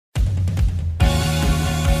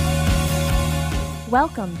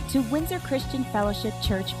Welcome to Windsor Christian Fellowship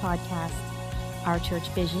Church Podcast. Our church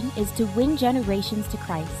vision is to win generations to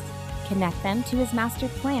Christ, connect them to His master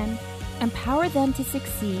plan, empower them to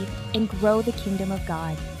succeed, and grow the kingdom of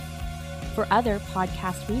God. For other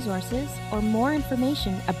podcast resources or more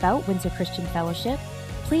information about Windsor Christian Fellowship,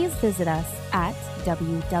 please visit us at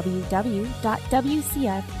www.wcf.ca.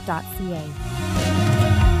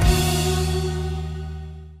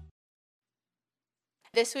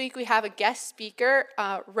 This week we have a guest speaker,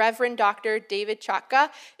 Reverend Dr. David Chatka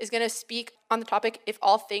is going to speak on the topic, If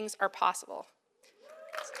All Things Are Possible.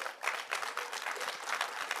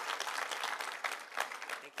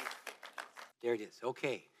 Thank you. There it is.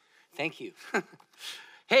 Okay. Thank you.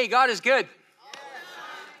 Hey, God is good.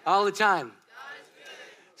 All the time.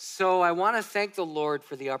 So I want to thank the Lord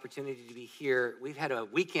for the opportunity to be here. We've had a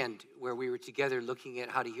weekend where we were together looking at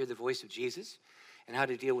how to hear the voice of Jesus and how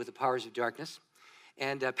to deal with the powers of darkness.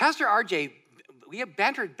 And Pastor RJ, we have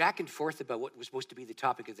bantered back and forth about what was supposed to be the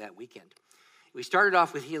topic of that weekend. We started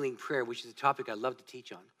off with healing prayer, which is a topic I love to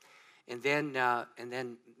teach on. And then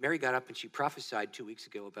Mary got up and she prophesied 2 weeks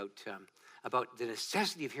ago about the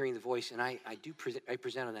necessity of hearing the voice, and I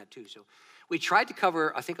present on that too. So we tried to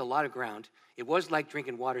cover, I think, a lot of ground. It was like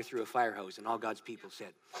drinking water through a fire hose, and all God's people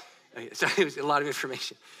said. So it was a lot of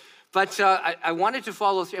information. But I wanted to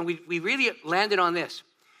follow through, and we really landed on this,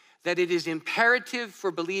 that it is imperative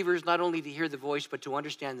for believers not only to hear the voice, but to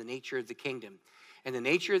understand the nature of the kingdom. And the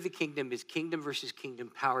nature of the kingdom is kingdom versus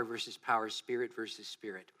kingdom, power versus power, spirit versus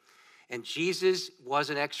spirit. And Jesus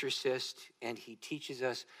was an exorcist, and he teaches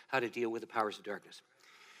us how to deal with the powers of darkness.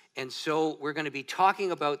 And so we're going to be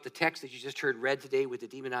talking about the text that you just heard read today with the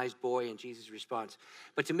demonized boy and Jesus' response.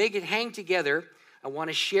 But to make it hang together, I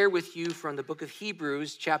want to share with you from the book of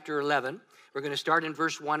Hebrews, chapter 11. We're going to start in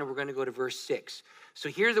verse 1, and we're going to go to verse 6. So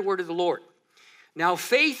hear the word of the Lord. Now,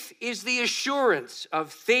 faith is the assurance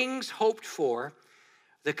of things hoped for,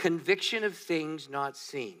 the conviction of things not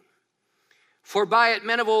seen. For by it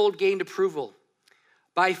men of old gained approval.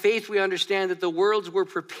 By faith we understand that the worlds were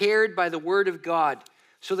prepared by the word of God,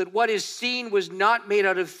 so that what is seen was not made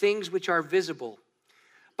out of things which are visible.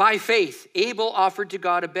 By faith Abel offered to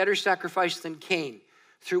God a better sacrifice than Cain,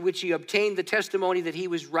 through which he obtained the testimony that he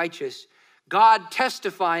was righteous, God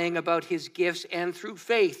testifying about his gifts, and through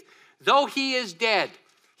faith, though he is dead,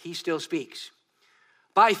 he still speaks.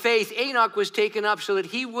 By faith, Enoch was taken up so that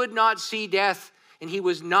he would not see death, and he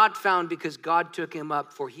was not found because God took him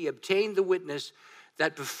up, for he obtained the witness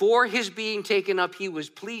that before his being taken up, he was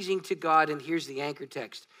pleasing to God. And here's the anchor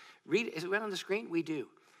text. Read, is it right on the screen? We do.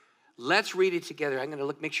 Let's read it together. I'm going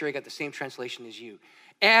to make sure I got the same translation as you.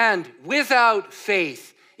 And without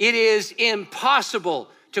faith, it is impossible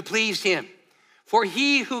to please him. For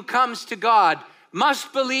he who comes to God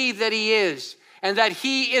must believe that he is, and that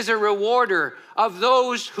he is a rewarder of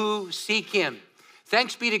those who seek him.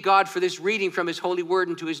 Thanks be to God for this reading from his holy word,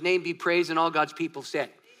 and to his name be praised, and all God's people said.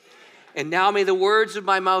 And now may the words of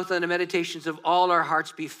my mouth and the meditations of all our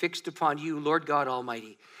hearts be fixed upon you, Lord God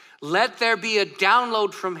Almighty. Let there be a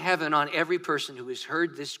download from heaven on every person who has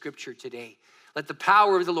heard this scripture today. Let the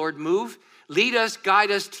power of the Lord move, lead us,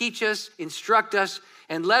 guide us, teach us, instruct us,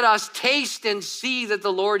 and let us taste and see that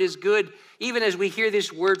the Lord is good, even as we hear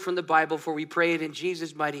this word from the Bible, for we pray it in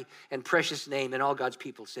Jesus' mighty and precious name, and all God's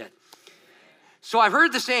people said. So I've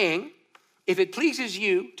heard the saying, if it pleases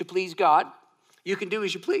you to please God, you can do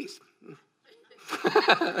as you please.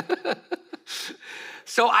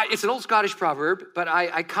 So it's an old Scottish proverb, but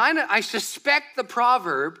I suspect the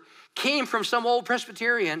proverb came from some old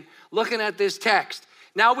Presbyterian looking at this text.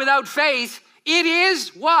 Now, without faith, it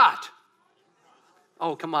is what?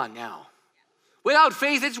 Oh, come on now. Without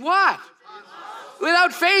faith, it's what?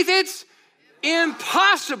 Without faith, it's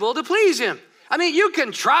impossible to please him. I mean, you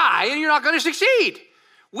can try and you're not going to succeed.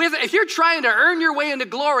 If you're trying to earn your way into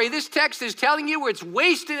glory, this text is telling you it's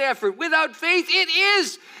wasted effort. Without faith, it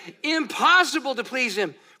is impossible to please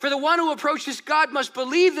him. For the one who approaches God must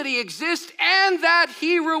believe that he exists and that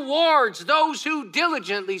he rewards those who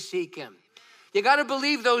diligently seek him. You got to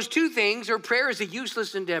believe those two things, or prayer is a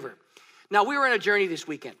useless endeavor. Now, we were on a journey this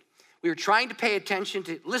weekend. We were trying to pay attention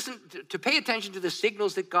to pay attention to the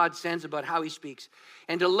signals that God sends about how he speaks,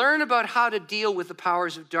 and to learn about how to deal with the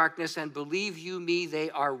powers of darkness, and believe you me, they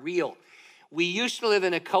are real. We used to live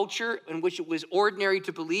in a culture in which it was ordinary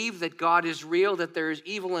to believe that God is real, that there is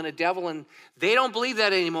evil and a devil, and they don't believe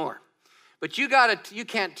that anymore. But you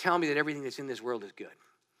can't tell me that everything that's in this world is good.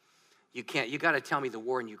 You can't. You got to tell me the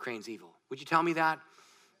war in Ukraine's evil. Would you tell me that?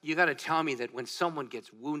 You got to tell me that when someone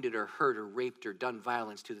gets wounded or hurt or raped or done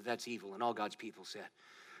violence to, that's evil, and all God's people said.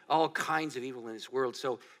 all kinds of evil in this world.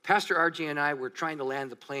 So Pastor RJ and I were trying to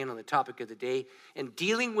land the plane on the topic of the day, and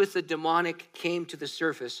dealing with the demonic came to the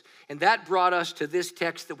surface. And that brought us to this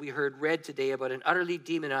text that we heard read today about an utterly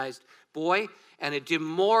demonized boy and a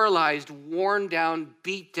demoralized, worn down,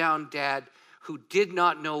 beat down dad who did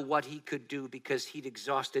not know what he could do because he'd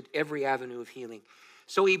exhausted every avenue of healing.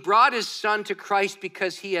 So he brought his son to Christ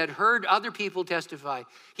because he had heard other people testify.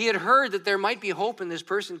 He had heard that there might be hope in this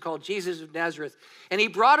person called Jesus of Nazareth. And he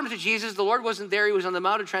brought him to Jesus. The Lord wasn't there. He was on the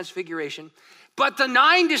Mount of Transfiguration. But the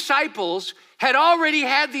 9 disciples had already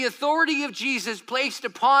had the authority of Jesus placed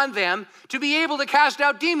upon them to be able to cast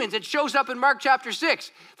out demons. It shows up in Mark chapter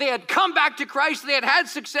 6. They had come back to Christ. They had had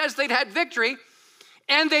success. They'd had victory.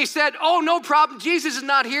 And they said, oh, no problem. Jesus is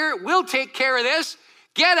not here. We'll take care of this.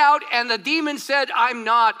 Get out. And the demon said, I'm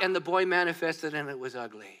not. And the boy manifested, and it was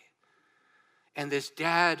ugly. And this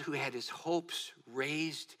dad who had his hopes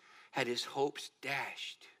raised had his hopes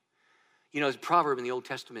dashed. You know, there's a proverb in the Old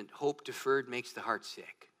Testament, hope deferred makes the heart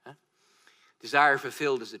sick. Huh? Desire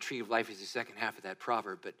fulfilled as the tree of life is the second half of that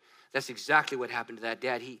proverb. But that's exactly what happened to that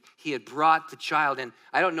dad. He had brought the child, and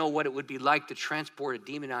I don't know what it would be like to transport a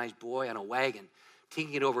demonized boy on a wagon,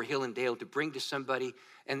 taking it over hill and dale to bring to somebody.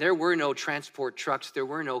 And there were no transport trucks. There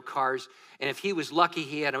were no cars. And if he was lucky,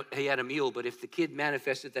 he had a mule. But if the kid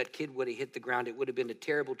manifested, that kid would have hit the ground. It would have been a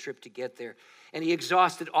terrible trip to get there. And he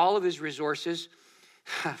exhausted all of his resources.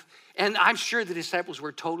 And I'm sure the disciples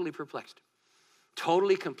were totally perplexed.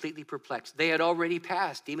 Totally, completely perplexed. They had already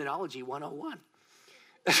passed Demonology 101.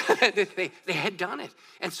 They had done it.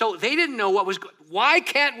 And so they didn't know what was going on. Why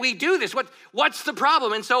can't we do this? What's the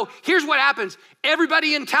problem? And so here's what happens.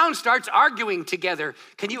 Everybody in town starts arguing together.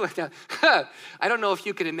 I don't know if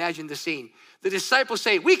you can imagine the scene. The disciples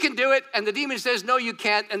say, we can do it. And the demon says, no, you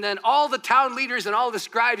can't. And then all the town leaders and all the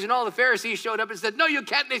scribes and all the Pharisees showed up and said, no, you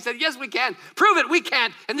can't. And they said, yes, we can. Prove it, we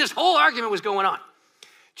can't. And this whole argument was going on.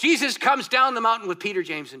 Jesus comes down the mountain with Peter,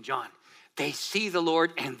 James, and John. They see the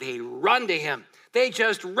Lord and they run to him. They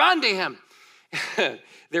just run to him.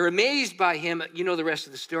 They're amazed by him. You know the rest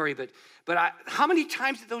of the story. But how many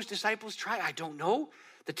times did those disciples try? I don't know.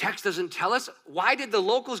 The text doesn't tell us. Why did the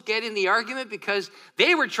locals get in the argument? Because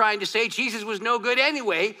they were trying to say Jesus was no good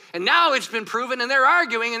anyway. And now it's been proven and they're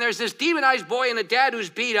arguing. And there's this demonized boy and a dad who's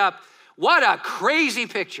beat up. What a crazy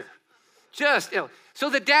picture. So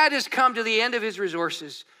the dad has come to the end of his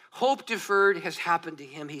resources. Hope deferred has happened to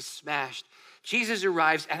him. He's smashed. Jesus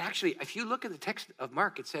arrives, and actually, if you look at the text of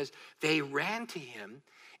Mark, it says, they ran to him,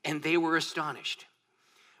 and they were astonished.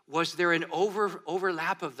 Was there an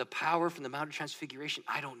overlap of the power from the Mount of Transfiguration?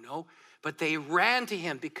 I don't know, but they ran to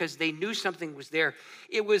him because they knew something was there.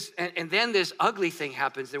 It was, and then this ugly thing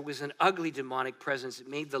happens. There was an ugly demonic presence. It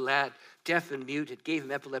made the lad deaf and mute. It gave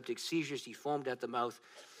him epileptic seizures. He foamed at the mouth.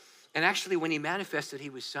 And actually, when he manifested,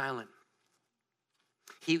 he was silent.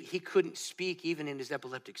 He couldn't speak even in his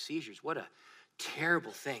epileptic seizures. What a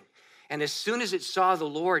terrible thing. And as soon as it saw the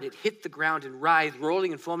Lord, it hit the ground and writhed,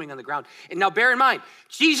 rolling and foaming on the ground. And now bear in mind,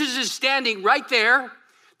 Jesus is standing right there.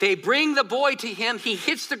 They bring the boy to him. He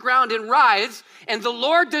hits the ground and writhes, and the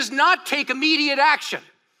Lord does not take immediate action.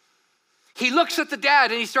 He looks at the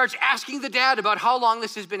dad and he starts asking the dad about how long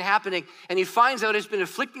this has been happening. And he finds out it's been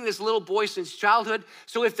afflicting this little boy since childhood.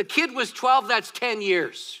 So if the kid was 12, that's 10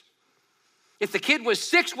 years. If the kid was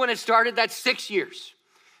 6 when it started, that's 6 years.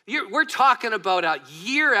 We're talking about a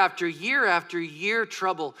year after year after year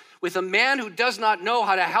trouble with a man who does not know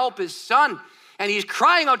how to help his son. And he's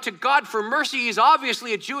crying out to God for mercy. He's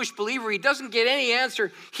obviously a Jewish believer. He doesn't get any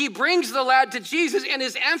answer. He brings the lad to Jesus, and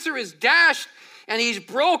his answer is dashed. And he's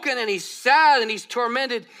broken, and he's sad, and he's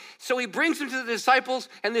tormented. So he brings him to the disciples,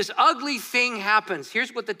 and this ugly thing happens.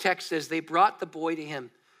 Here's what the text says. They brought the boy to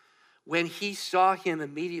him. When he saw him,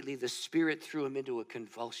 immediately the Spirit threw him into a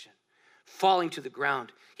convulsion. Falling to the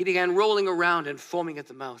ground, he began rolling around and foaming at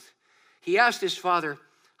the mouth. He asked his father,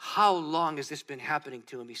 how long has this been happening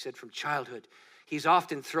to him? He said, from childhood. He's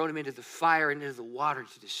often thrown him into the fire and into the water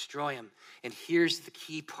to destroy him. And here's the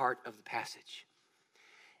key part of the passage.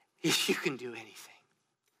 If you can do anything,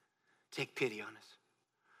 take pity on us.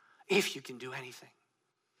 If you can do anything,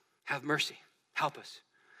 have mercy, help us.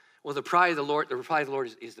 Well, the reply of the Lord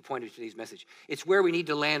is the point of today's message. It's where we need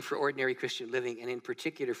to land for ordinary Christian living, and in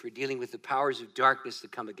particular for dealing with the powers of darkness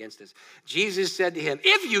that come against us. Jesus said to him,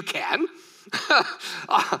 if you can,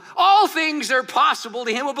 all things are possible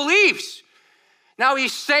to him who believes. Now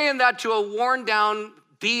he's saying that to a worn down,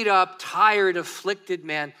 beat up, tired, afflicted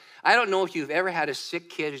man. I don't know if you've ever had a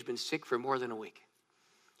sick kid who's been sick for more than a week.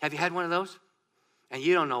 Have you had one of those? And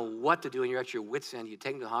you don't know what to do, and you're at your wit's end. You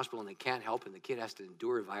take them to the hospital, and they can't help, and the kid has to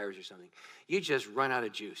endure a virus or something. You just run out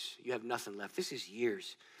of juice. You have nothing left. This is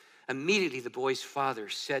years. Immediately the boy's father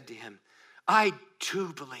said to him, I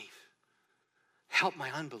do believe. Help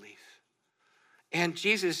my unbelief. And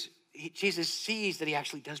Jesus sees that he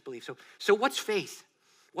actually does believe. So what's faith?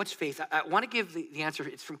 What's faith? I want to give the answer.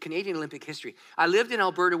 It's from Canadian Olympic history. I lived in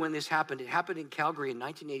Alberta when this happened. It happened in Calgary in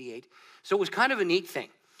 1988. So it was kind of a neat thing.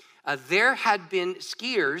 There had been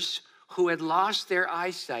skiers who had lost their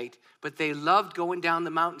eyesight, but they loved going down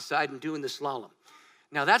the mountainside and doing the slalom.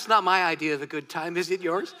 Now, that's not my idea of a good time, is it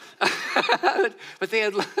yours? But they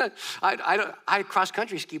had, I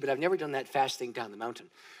cross-country ski, but I've never done that fast thing down the mountain.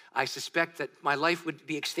 I suspect that my life would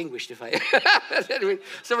be extinguished if I, anyway,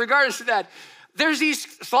 so regardless of that, there's these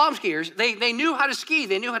slalom skiers. They knew how to ski.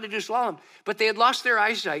 They knew how to do slalom, but they had lost their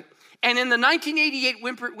eyesight. And in the 1988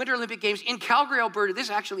 Winter Olympic Games in Calgary, Alberta, this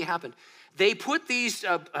actually happened. They put these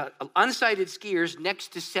unsighted skiers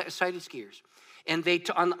next to sighted skiers. And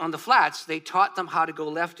on the flats, they taught them how to go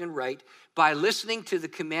left and right by listening to the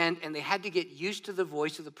command, and they had to get used to the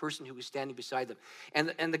voice of the person who was standing beside them.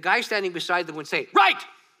 And the guy standing beside them would say, right,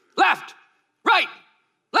 left,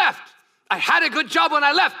 left. I had a good job when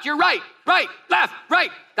I left. You're right, left, right.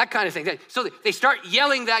 That kind of thing. So they start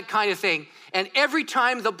yelling that kind of thing. And every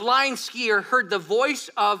time the blind skier heard the voice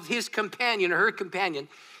of his companion or her companion,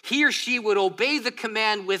 he or she would obey the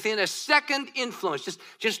command within a second influence.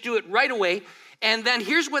 Just do it right away. And then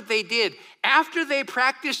here's what they did. After they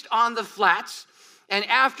practiced on the flats, and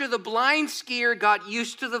after the blind skier got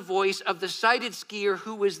used to the voice of the sighted skier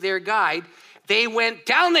who was their guide, they went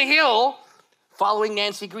down the hill following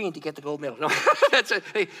Nancy Green to get the gold medal. No,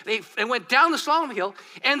 they went down the slalom hill,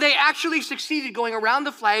 and they actually succeeded going around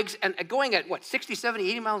the flags and going at, 60, 70,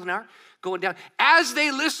 80 miles an hour, going down, as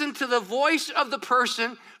they listened to the voice of the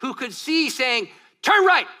person who could see saying, turn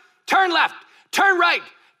right, turn left, turn right,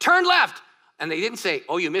 turn left. And they didn't say,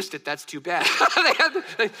 oh, you missed it, that's too bad.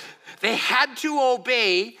 They had to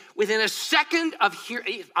obey within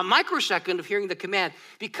a microsecond of hearing the command,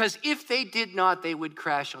 because if they did not, they would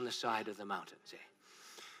crash on the side of the mountain.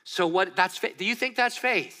 So that's faith. Do you think that's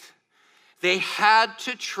faith? They had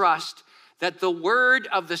to trust that the word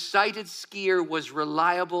of the sighted skier was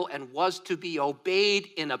reliable and was to be obeyed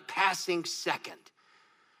in a passing second.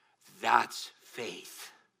 That's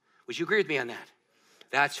faith. Would you agree with me on that?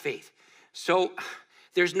 That's faith. So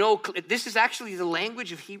this is actually the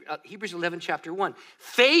language of Hebrews 11, chapter 1.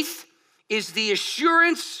 Faith is the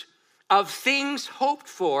assurance of things hoped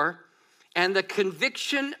for and the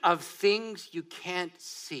conviction of things you can't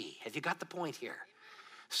see. Have you got the point here?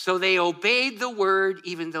 So they obeyed the word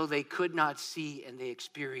even though they could not see, and they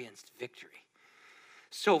experienced victory.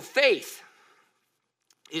 So faith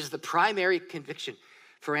is the primary conviction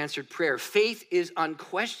for answered prayer. Faith is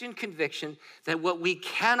unquestioned conviction that what we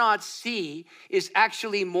cannot see is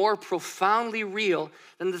actually more profoundly real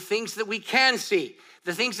than the things that we can see,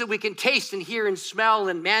 the things that we can taste and hear and smell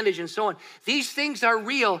and manage and so on. These things are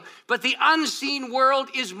real, but the unseen world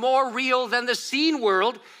is more real than the seen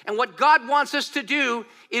world. And what God wants us to do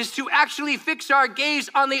is to actually fix our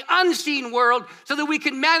gaze on the unseen world so that we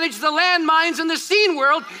can manage the landmines in the seen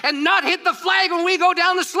world and not hit the flag when we go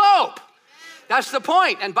down the slope. That's the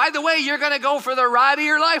point. And by the way, you're going to go for the ride of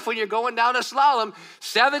your life when you're going down a slalom,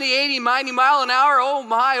 70, 80, 90 mile an hour. Oh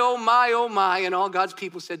my, oh my, oh my. And all God's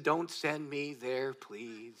people said, don't send me there,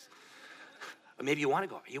 please. Or maybe you want to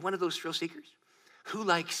go. Are you one of those thrill seekers? Who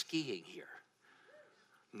likes skiing here?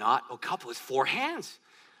 Not a couple. It's 4 hands.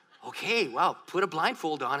 Okay, well, put a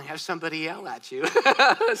blindfold on and have somebody yell at you.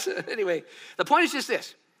 So anyway, the point is just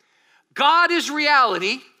this. God is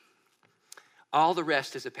reality. All the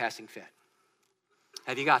rest is a passing fad.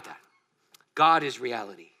 Have you got that? God is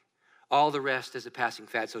reality. All the rest is a passing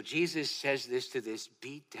fad. So Jesus says this to this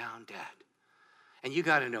beat down dad. And you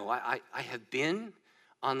got to know, I have been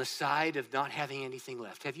on the side of not having anything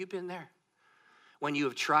left. Have you been there? When you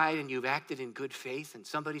have tried and you've acted in good faith and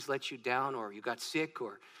somebody's let you down, or you got sick,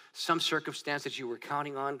 or some circumstance that you were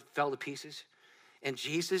counting on fell to pieces. And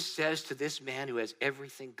Jesus says to this man who has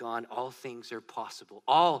everything gone, all things are possible.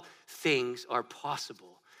 All things are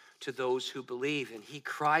possible to those who believe. And he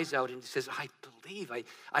cries out and says, I believe.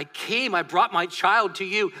 I came, I brought my child to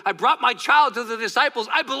you. I brought my child to the disciples.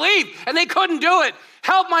 I believe, and they couldn't do it.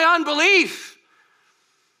 Help my unbelief.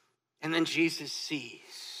 And then Jesus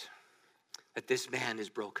sees that this man is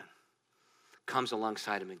broken, comes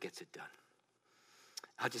alongside him and gets it done.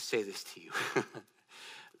 I'll just say this to you.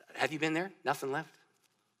 Have you been there? Nothing left?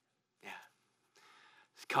 Yeah.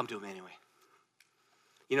 Come to him anyway.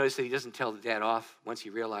 You notice that he doesn't tell the dad off once he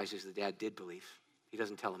realizes the dad did believe. He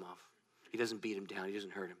doesn't tell him off. He doesn't beat him down. He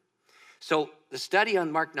doesn't hurt him. So the study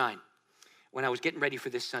on Mark 9, when I was getting ready for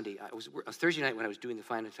this Sunday, it was Thursday night when I was doing the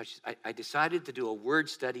final touches, I decided to do a word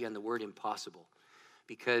study on the word impossible,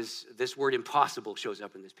 because this word impossible shows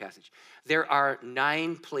up in this passage. There are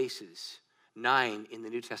 9 places, 9 in the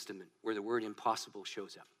New Testament, where the word impossible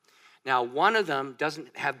shows up. Now, one of them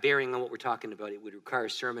doesn't have bearing on what we're talking about. It would require a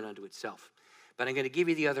sermon unto itself. But I'm going to give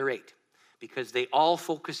you the other 8, because they all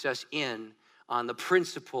focus us in on the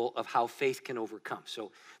principle of how faith can overcome.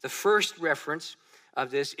 So the first reference of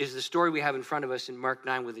this is the story we have in front of us in Mark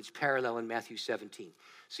 9 with its parallel in Matthew 17.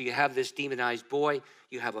 So you have this demonized boy,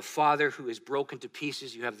 you have a father who is broken to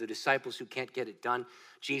pieces, you have the disciples who can't get it done.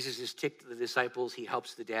 Jesus is ticked to the disciples, he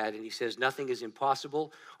helps the dad, and he says, nothing is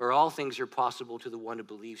impossible, or all things are possible to the one who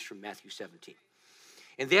believes, from Matthew 17.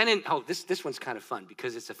 And then, this one's kind of fun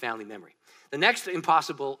because it's a family memory. The next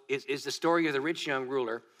impossible is the story of the rich young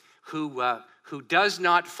ruler who does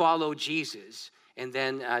not follow Jesus. And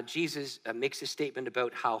then Jesus makes a statement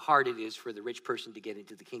about how hard it is for the rich person to get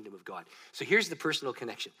into the kingdom of God. So here's the personal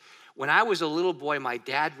connection. When I was a little boy, my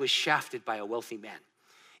dad was shafted by a wealthy man.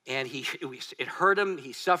 And it hurt him,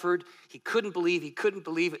 he suffered, he couldn't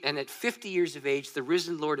believe. And at 50 years of age, the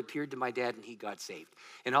risen Lord appeared to my dad and he got saved.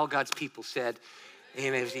 And all God's people said,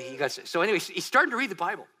 amen, he got saved. So anyway, he's starting to read the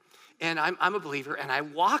Bible. And I'm a believer, and I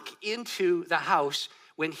walk into the house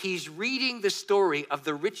when he's reading the story of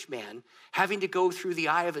the rich man having to go through the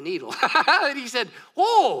eye of a needle. And he said,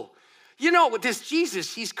 whoa, you know, with this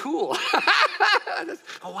Jesus, he's cool.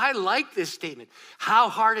 Oh, I like this statement. How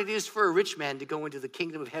hard it is for a rich man to go into the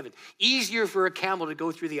kingdom of heaven. Easier for a camel to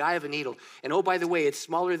go through the eye of a needle. And oh, by the way, it's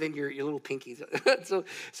smaller than your little pinky.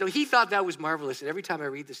 So he thought that was marvelous. And every time I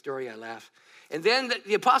read the story, I laugh. And then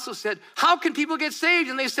the apostles said, how can people get saved?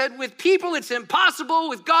 And they said, with people, it's impossible.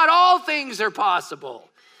 With God, all things are possible.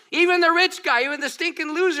 Even the rich guy, even the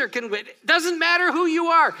stinking loser can win. It doesn't matter who you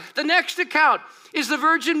are. The next account is the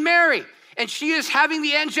Virgin Mary. And she is having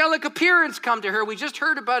the angelic appearance come to her. We just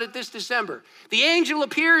heard about it this December. The angel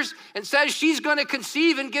appears and says she's going to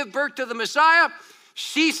conceive and give birth to the Messiah.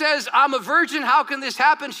 She says, I'm a virgin. How can this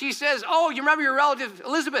happen? She says, oh, you remember your relative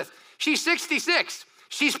Elizabeth? She's 66.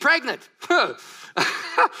 She's pregnant.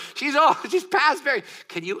 She's past very.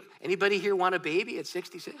 Anybody here want a baby at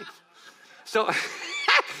 66? So,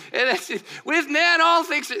 and with man, all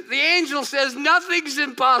things, the angel says nothing's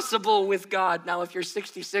impossible with God. Now, if you're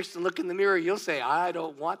 66 and look in the mirror, you'll say, I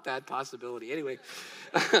don't want that possibility. Anyway,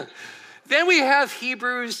 then we have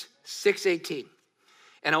Hebrews 6:18.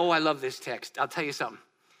 And oh, I love this text. I'll tell you something.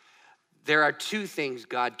 There are 2 things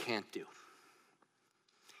God can't do.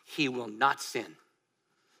 He will not sin,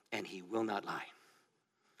 and he will not lie.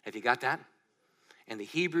 Have you got that? And the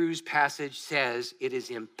Hebrews passage says it is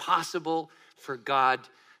impossible for God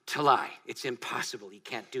to lie. It's impossible. He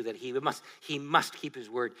can't do that. He must keep his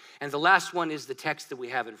word. And the last one is the text that we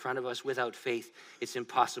have in front of us. Without faith, it's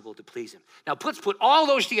impossible to please him. Now, let's put all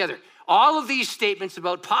those together. All of these statements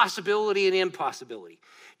about possibility and impossibility.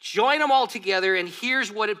 Join them all together, and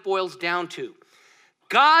here's what it boils down to.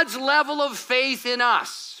 God's level of faith in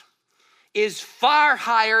us is far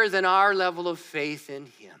higher than our level of faith in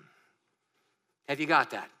him. Have you got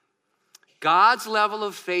that? God's level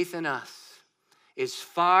of faith in us is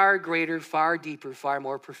far greater, far deeper, far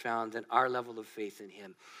more profound than our level of faith in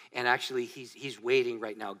him. And actually, he's waiting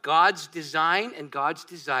right now. God's design and God's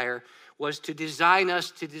desire was to design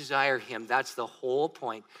us to desire him. That's the whole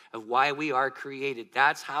point of why we are created.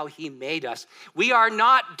 That's how he made us. We are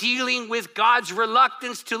not dealing with God's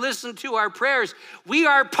reluctance to listen to our prayers. We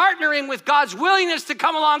are partnering with God's willingness to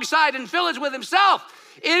come alongside and fill us with himself.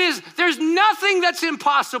 There's nothing that's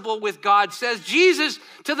impossible with God, says Jesus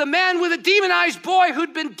to the man with a demonized boy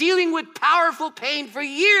who'd been dealing with powerful pain for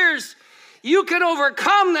years. You can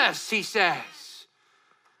overcome this, he says.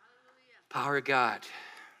 Power of God.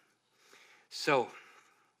 So,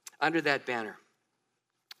 under that banner,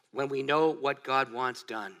 when we know what God wants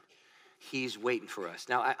done, he's waiting for us.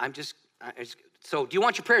 Now, so do you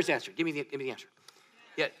want your prayers answered? Give me the answer.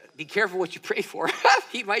 Yeah, be careful what you pray for.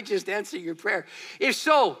 He might just answer your prayer. If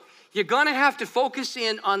so, you're going to have to focus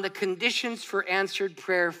in on the conditions for answered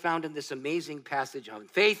prayer found in this amazing passage on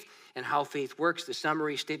faith and how faith works. The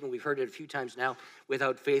summary statement, we've heard it a few times now.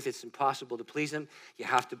 Without faith, it's impossible to please him. You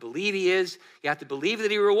have to believe he is. You have to believe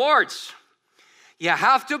that he rewards. You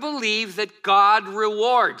have to believe that God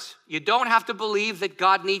rewards. You don't have to believe that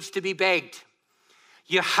God needs to be begged.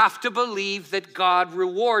 You have to believe that God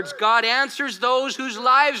rewards. God answers those whose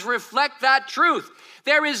lives reflect that truth.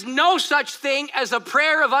 There is no such thing as a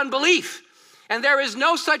prayer of unbelief. And there is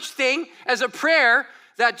no such thing as a prayer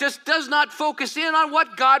that just does not focus in on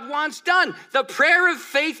what God wants done. The prayer of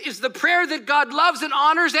faith is the prayer that God loves and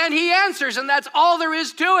honors and he answers. And that's all there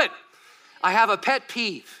is to it. I have a pet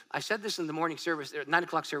peeve. I said this in the morning service, 9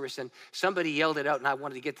 o'clock service, and somebody yelled it out, and I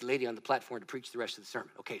wanted to get the lady on the platform to preach the rest of the sermon.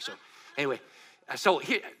 Okay, so anyway,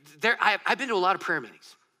 I've been to a lot of prayer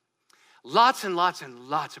meetings. Lots and lots and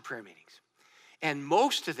lots of prayer meetings. And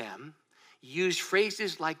most of them use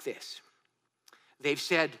phrases like this. They've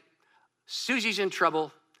said, Susie's in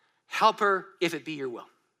trouble, help her if it be your will.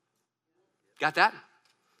 Got that?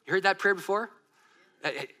 You heard that prayer before?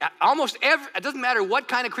 Almost every, it doesn't matter what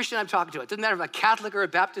kind of Christian I'm talking to. It doesn't matter if I'm a Catholic or a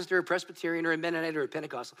Baptist or a Presbyterian or a Mennonite or a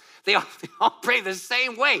Pentecostal. They all pray the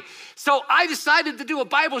same way. So I decided to do a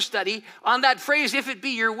Bible study on that phrase, if it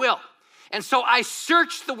be your will. And so I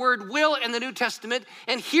searched the word will in the New Testament,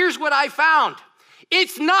 and here's what I found.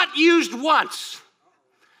 It's not used once.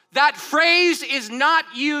 That phrase is not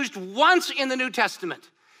used once in the New Testament.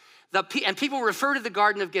 And people refer to the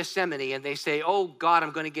Garden of Gethsemane and they say, oh God,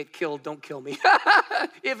 I'm going to get killed. Don't kill me.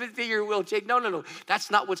 If it be your will, Jake. No. That's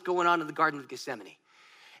not what's going on in the Garden of Gethsemane.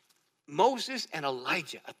 Moses and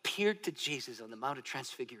Elijah appeared to Jesus on the Mount of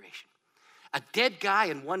Transfiguration. A dead guy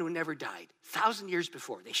and one who never died, 1,000 years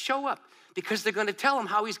before. They show up because they're going to tell him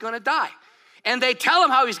how he's going to die. And they tell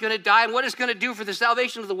him how he's going to die and what it's going to do for the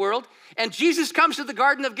salvation of the world. And Jesus comes to the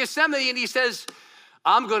Garden of Gethsemane and he says,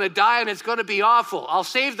 I'm going to die and it's going to be awful. I'll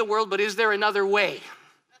save the world, but is there another way?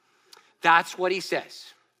 That's what he says.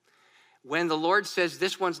 When the Lord says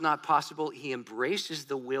this one's not possible, he embraces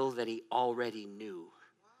the will that he already knew.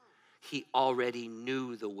 He already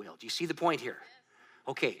knew the will. Do you see the point here?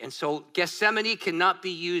 Okay, and so Gethsemane cannot be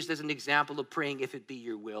used as an example of praying if it be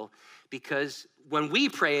your will, because when we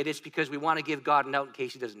pray it, it's because we want to give God an out in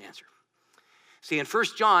case he doesn't answer. See, in 1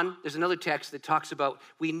 John, there's another text that talks about,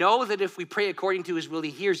 we know that if we pray according to his will, he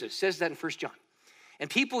hears us. It says that in 1 John. And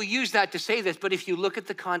people use that to say this, but if you look at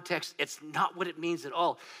the context, it's not what it means at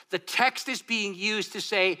all. The text is being used to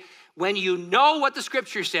say, when you know what the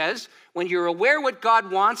scripture says, when you're aware what God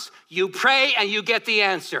wants, you pray and you get the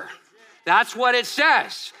answer. That's what it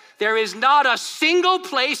says. There is not a single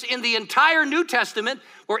place in the entire New Testament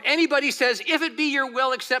where anybody says, if it be your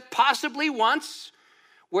will, except possibly once,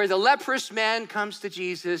 where the leprous man comes to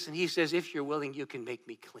Jesus and he says, if you're willing, you can make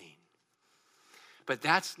me clean. But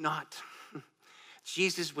that's not,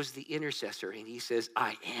 Jesus was the intercessor and he says,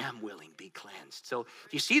 I am willing, be cleansed. So do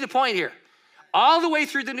you see the point here? All the way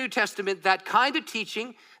through the New Testament, that kind of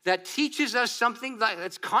teaching that teaches us something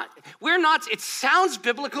that's, it sounds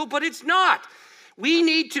biblical, but it's not. We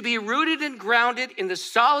need to be rooted and grounded in the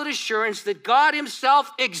solid assurance that God himself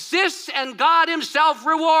exists and God himself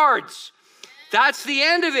rewards. That's the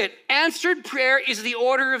end of it. Answered prayer is the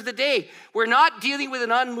order of the day. We're not dealing with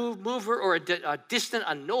an unmoved mover or a distant,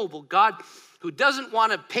 unknowable God who doesn't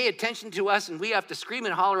want to pay attention to us and we have to scream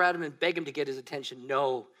and holler at him and beg him to get his attention.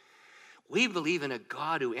 No, we believe in a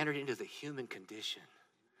God who entered into the human condition.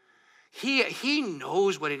 He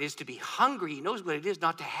knows what it is to be hungry. He knows what it is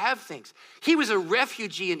not to have things. He was a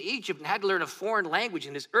refugee in Egypt and had to learn a foreign language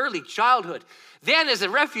in his early childhood. Then as a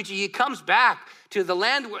refugee, he comes back to the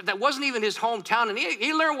land that wasn't even his hometown, and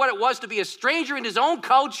he learned what it was to be a stranger in his own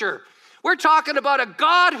culture. We're talking about a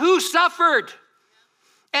God who suffered.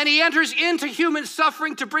 And he enters into human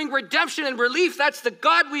suffering to bring redemption and relief. That's the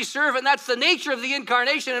God we serve, and that's the nature of the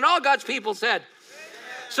incarnation. And all God's people said.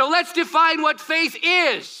 Amen. So let's define what faith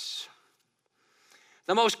is.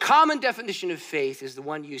 The most common definition of faith is the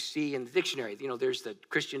one you see in the dictionary. You know, there's the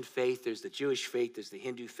Christian faith, there's the Jewish faith, there's the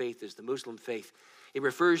Hindu faith, there's the Muslim faith. It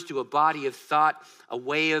refers to a body of thought, a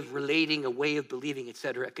way of relating, a way of believing,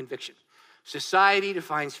 etc., a conviction. Society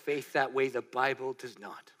defines faith that way. The Bible does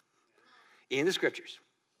not. In the scriptures,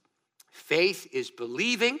 faith is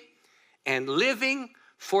believing and living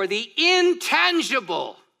for the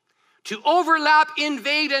intangible to overlap,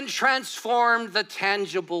 invade, and transform the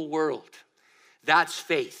tangible world. That's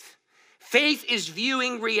faith. Faith is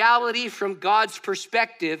viewing reality from God's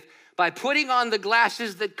perspective by putting on the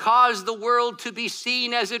glasses that cause the world to be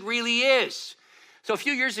seen as it really is. So a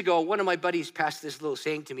few years ago, one of my buddies passed this little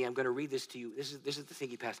saying to me. I'm going to read this to you. This is the thing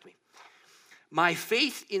he passed me. My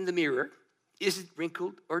faith in the mirror isn't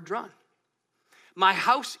wrinkled or drawn. My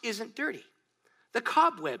house isn't dirty. The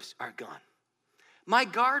cobwebs are gone. My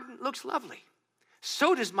garden looks lovely.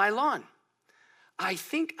 So does my lawn. I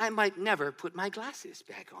think I might never put my glasses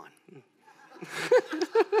back on.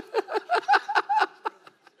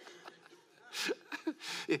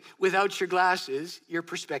 Without your glasses, your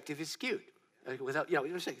perspective is skewed. You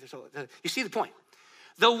see the point.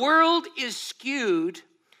 The world is skewed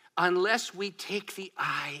unless we take the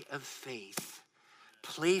eye of faith,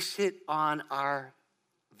 place it on our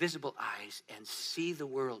visible eyes, and see the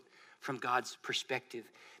world from God's perspective,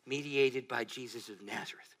 mediated by Jesus of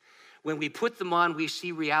Nazareth. When we put them on, we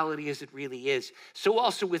see reality as it really is. So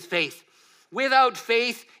also with faith. Without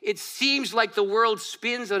faith, it seems like the world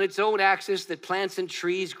spins on its own axis, that plants and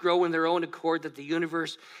trees grow in their own accord, that the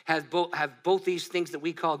universe have both these things that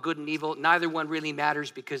we call good and evil. Neither one really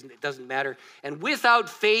matters because it doesn't matter. And without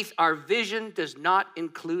faith, our vision does not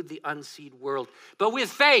include the unseen world. But with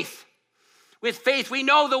faith, we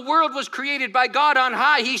know the world was created by God on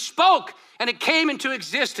high. He spoke and it came into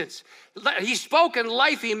existence. He spoke and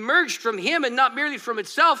life emerged from him and not merely from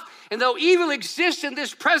itself. And though evil exists in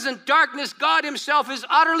this present darkness, God himself is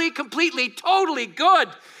utterly, completely, totally good.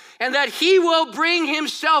 And that he will bring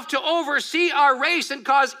himself to oversee our race and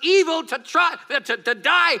cause evil to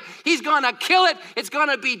die. He's going to kill it. It's going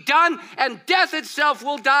to be done. And death itself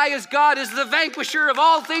will die as God is the vanquisher of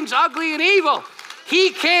all things ugly and evil.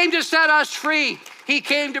 He came to set us free. He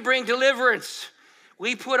came to bring deliverance.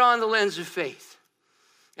 We put on the lens of faith.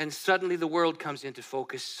 And suddenly the world comes into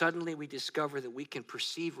focus. Suddenly we discover that we can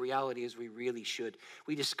perceive reality as we really should.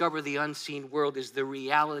 We discover the unseen world is the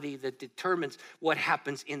reality that determines what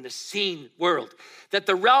happens in the seen world. That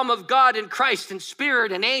the realm of God and Christ and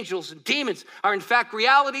spirit and angels and demons are in fact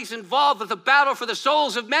realities involved with the battle for the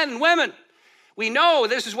souls of men and women. We know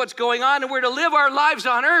this is what's going on, and we're to live our lives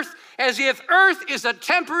on earth as if earth is a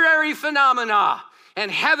temporary phenomena and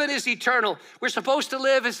heaven is eternal. We're supposed to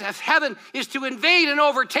live as if heaven is to invade and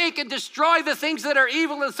overtake and destroy the things that are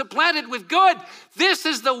evil and supplant it with good. This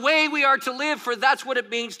is the way we are to live, for that's what it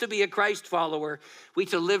means to be a Christ follower. We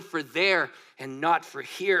to live for there and not for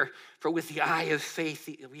here. For with the eye of faith,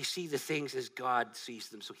 we see the things as God sees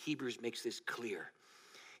them. So Hebrews makes this clear.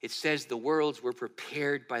 It says the worlds were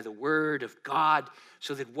prepared by the word of God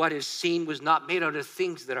so that what is seen was not made out of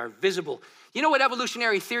things that are visible. You know what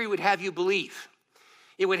evolutionary theory would have you believe?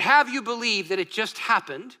 It would have you believe that it just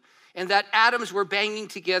happened and that atoms were banging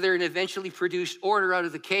together and eventually produced order out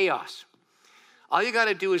of the chaos. All you got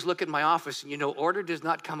to do is look at my office and you know order does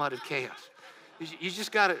not come out of chaos. You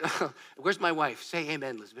just got to, where's my wife? Say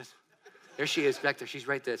amen, Elizabeth. There she is back there. She's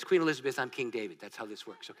right there. It's Queen Elizabeth. I'm King David. That's how this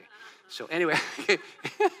works. Okay. So anyway,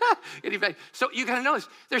 so you got to know this.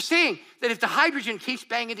 They're saying that if the hydrogen keeps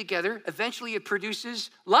banging together, eventually it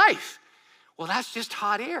produces life. Well, that's just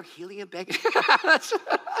hot air, helium banging.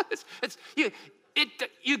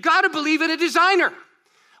 You got to believe in a designer.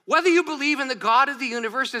 Whether you believe in the God of the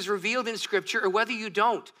universe as revealed in Scripture or whether you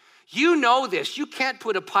don't, you know this. You can't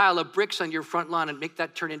put a pile of bricks on your front lawn and make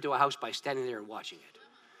that turn into a house by standing there and watching it.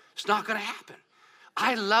 It's not going to happen.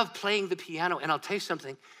 I love playing the piano, and I'll tell you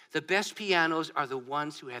something. The best pianos are the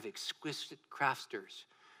ones who have exquisite crafters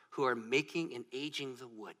who are making and aging the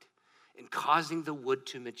wood and causing the wood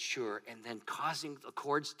to mature and then causing the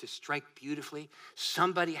chords to strike beautifully.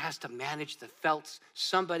 Somebody has to manage the felts.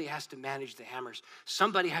 Somebody has to manage the hammers.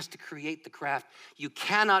 Somebody has to create the craft. You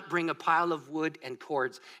cannot bring a pile of wood and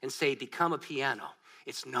chords and say, become a piano.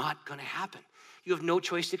 It's not going to happen. You have no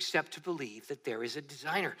choice except to believe that there is a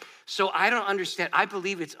designer. So I don't understand. I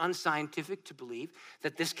believe it's unscientific to believe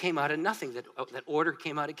that this came out of nothing, that order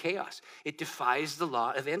came out of chaos. It defies the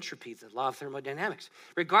law of entropy, the law of thermodynamics.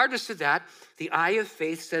 Regardless of that, the eye of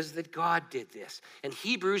faith says that God did this. And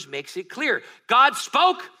Hebrews makes it clear. God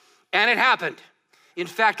spoke and it happened. In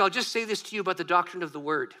fact, I'll just say this to you about the doctrine of the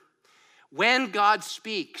word. When God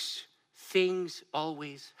speaks, things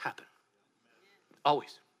always happen.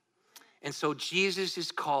 Always. And so Jesus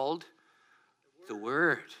is called the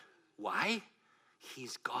Word. Why?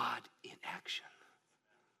 He's God in action.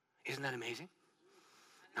 Isn't that amazing?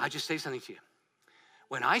 Now, I'll just say something to you.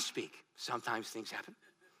 When I speak, sometimes things happen.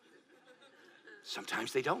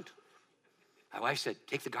 Sometimes they don't. My wife said,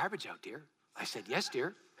 take the garbage out, dear. I said, yes,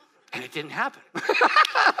 dear. And it didn't happen.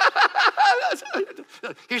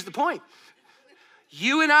 Here's the point.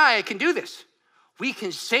 You and I can do this. We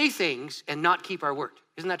can say things and not keep our word.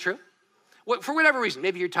 Isn't that true? For whatever reason,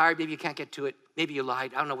 maybe you're tired, maybe you can't get to it, maybe you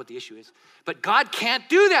lied, I don't know what the issue is. But God can't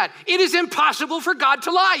do that. It is impossible for God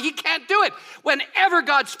to lie. He can't do it. Whenever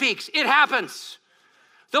God speaks, it happens.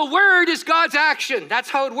 The word is God's action. That's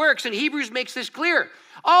how it works, and Hebrews makes this clear.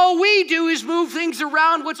 All we do is move things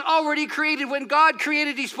around what's already created. When God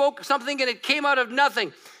created, he spoke something and it came out of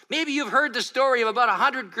nothing. Maybe you've heard the story of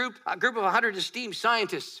about a group of 100 esteemed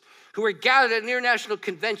scientists who were gathered at an international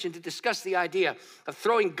convention to discuss the idea of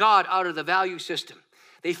throwing God out of the value system.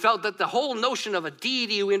 They felt that the whole notion of a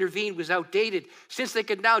deity who intervened was outdated, since they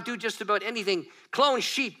could now do just about anything: clone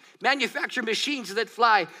sheep, manufacture machines that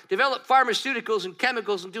fly, develop pharmaceuticals and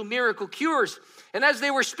chemicals, and do miracle cures. And as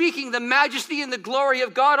they were speaking, the majesty and the glory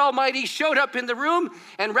of God Almighty showed up in the room,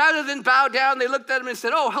 and rather than bow down, they looked at him and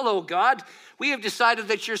said, "Oh, hello, God. We have decided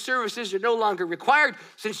that your services are no longer required,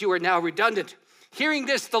 since you are now redundant. Hearing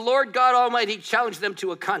this, the Lord God Almighty challenged them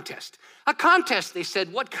to a contest. A contest, they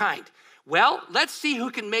said, what kind? Well, let's see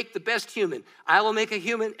who can make the best human. I will make a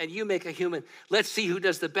human and you make a human. Let's see who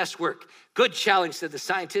does the best work. Good challenge, said the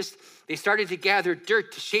scientists. They started to gather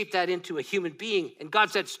dirt to shape that into a human being. And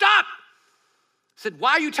God said, stop. Said,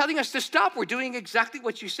 why are you telling us to stop? We're doing exactly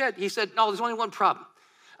what you said. He said, no, there's only one problem.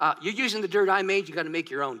 You're using the dirt I made. You got to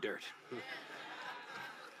make your own dirt.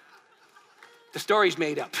 The story's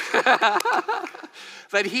made up.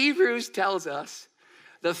 But Hebrews tells us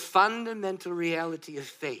the fundamental reality of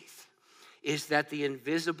faith is that the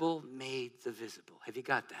invisible made the visible. Have you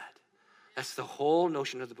got that? That's the whole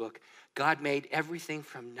notion of the book. God made everything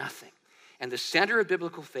from nothing. And the center of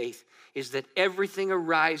biblical faith is that everything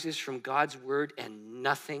arises from God's word and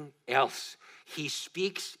nothing else. He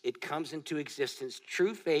speaks, it comes into existence.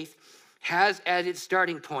 True faith has as its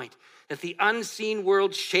starting point that the unseen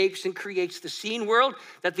world shapes and creates the seen world,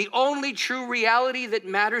 that the only true reality that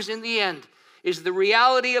matters in the end is the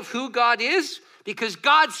reality of who God is, because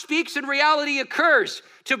God speaks and reality occurs.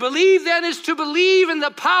 To believe then is to believe in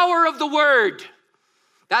the power of the word.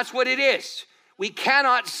 That's what it is. We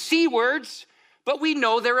cannot see words, but we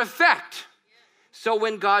know their effect. So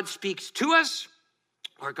when God speaks to us,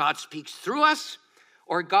 or God speaks through us,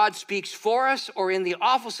 or God speaks for us, or in the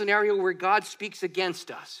awful scenario where God speaks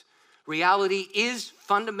against us, reality is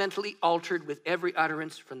fundamentally altered with every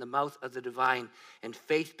utterance from the mouth of the divine, and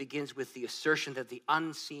faith begins with the assertion that the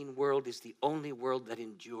unseen world is the only world that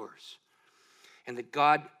endures, and that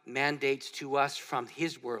God mandates to us from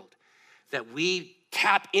his world that we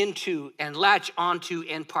tap into and latch onto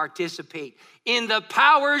and participate in the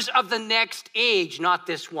powers of the next age, not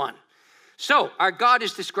this one. So our God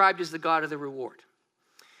is described as the God of the reward.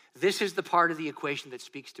 This is the part of the equation that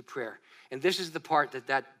speaks to prayer. And this is the part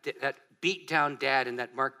that beat down dad in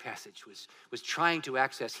that Mark passage was trying to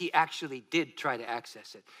access. He actually did try to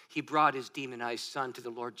access it. He brought his demonized son to the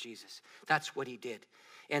Lord Jesus. That's what he did.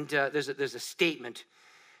 And there's a statement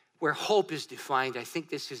where hope is defined. I think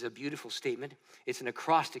this is a beautiful statement. It's an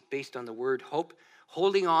acrostic based on the word hope.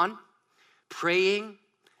 Holding on, praying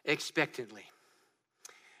expectantly.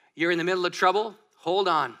 You're in the middle of trouble, hold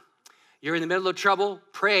on. You're in the middle of trouble,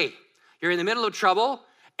 pray. You're in the middle of trouble,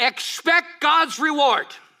 expect God's reward.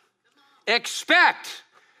 Expect.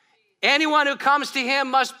 Anyone who comes to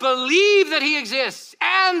him must believe that he exists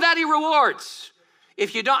and that he rewards.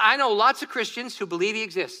 If you don't, I know lots of Christians who believe he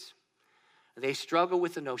exists. They struggle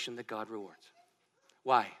with the notion that God rewards.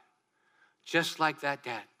 Why? Just like that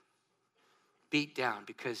dad, beat down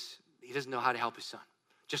because he doesn't know how to help his son.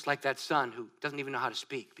 Just like that son who doesn't even know how to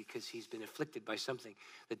speak because he's been afflicted by something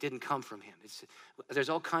that didn't come from him. There's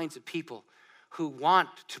all kinds of people who want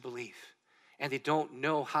to believe and they don't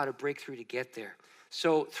know how to break through to get there.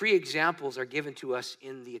 So 3 examples are given to us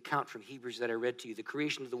in the account from Hebrews that I read to you. The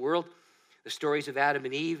creation of the world, the stories of Adam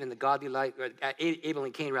and Eve, and the godly life, Abel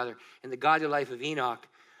and Cain rather, and the godly life of Enoch,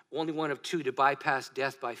 only one of 2 to bypass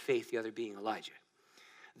death by faith, the other being Elijah.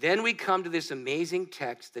 Then we come to this amazing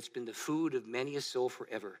text that's been the food of many a soul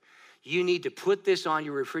forever. You need to put this on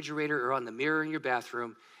your refrigerator or on the mirror in your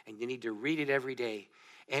bathroom, and you need to read it every day.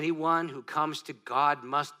 Anyone who comes to God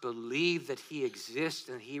must believe that he exists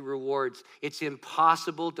and he rewards. It's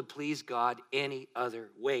impossible to please God any other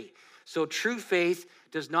way. So true faith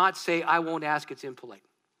does not say, I won't ask, it's impolite.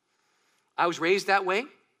 I was raised that way.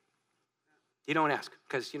 You don't ask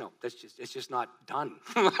because, it's just not done.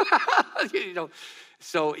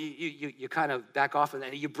 So you kind of back off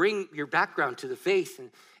and you bring your background to the faith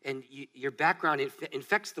and your background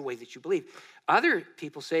infects the way that you believe. Other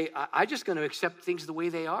people say, I'm just going to accept things the way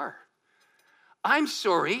they are. I'm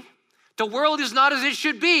sorry. The world is not as it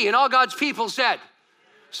should be, and all God's people said.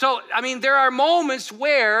 So, there are moments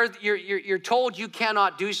where you're told you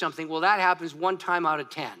cannot do something. Well, that happens 1 time out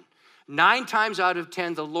of 10. 9 times out of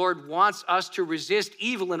 10, the Lord wants us to resist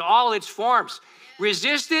evil in all its forms.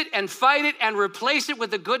 Resist it and fight it and replace it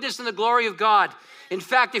with the goodness and the glory of God. In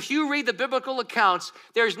fact, if you read the biblical accounts,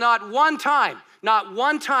 there's not one time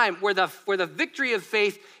where the victory of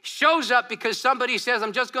faith shows up because somebody says,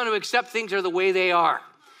 I'm just going to accept things are the way they are.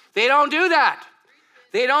 They don't do that.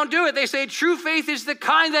 They don't do it. They say true faith is the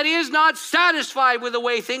kind that is not satisfied with the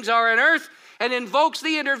way things are on earth and invokes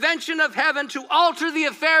the intervention of heaven to alter the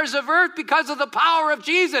affairs of earth because of the power of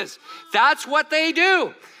Jesus. That's what they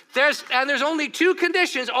do. There's only 2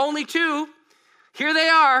 conditions, only 2. Here they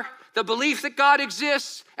are, the belief that God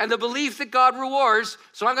exists and the belief that God rewards.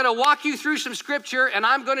 So I'm going to walk you through some scripture and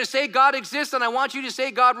I'm going to say God exists and I want you to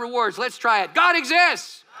say God rewards. Let's try it. God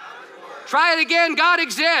exists. God rewards. Try it again. God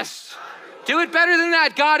exists. God do it better than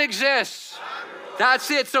that. God exists. God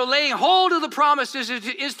That's it. So laying hold of the promises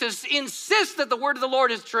is to insist that the word of the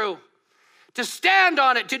Lord is true, to stand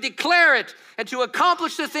on it, to declare it, and to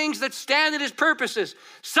accomplish the things that stand in his purposes.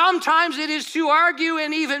 Sometimes it is to argue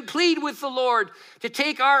and even plead with the Lord to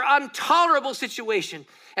take our intolerable situation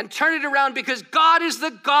and turn it around, because God is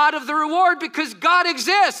the God of the reward, because God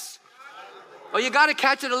exists. Oh, you got to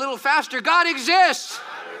catch it a little faster. God exists.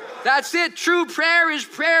 That's it. True prayer is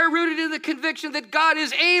prayer rooted in the conviction that God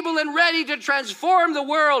is able and ready to transform the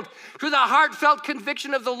world through the heartfelt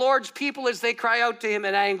conviction of the Lord's people as they cry out to him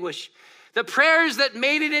in anguish. The prayers that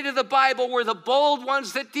made it into the Bible were the bold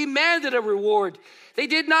ones that demanded a reward. They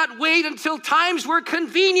did not wait until times were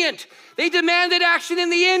convenient. They demanded action in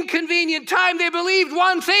the inconvenient time. They believed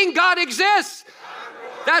one thing: God exists.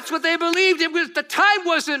 That's what they believed. The time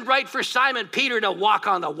wasn't right for Simon Peter to walk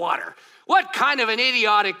on the water. What kind of an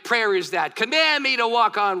idiotic prayer is that? Command me to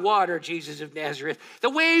walk on water, Jesus of Nazareth. The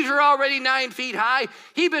waves are already 9 feet high.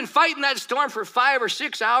 He'd been fighting that storm for 5 or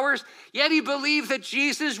 6 hours, yet he believed that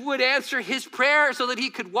Jesus would answer his prayer so that he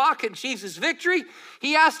could walk in Jesus' victory.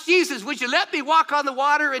 He asked Jesus, would you let me walk on the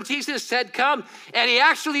water? And Jesus said, come. And he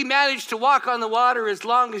actually managed to walk on the water as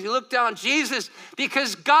long as he looked down Jesus,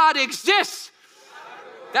 because God exists.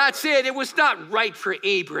 That's it. It was not right for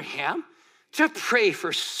Abraham to pray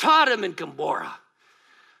for Sodom and Gomorrah.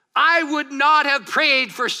 I would not have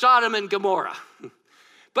prayed for Sodom and Gomorrah.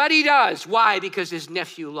 But he does. Why? Because his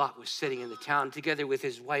nephew Lot was sitting in the town together with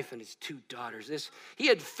his wife and his 2 daughters. He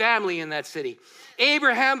had family in that city.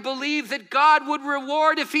 Abraham believed that God would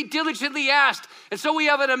reward if he diligently asked. And so we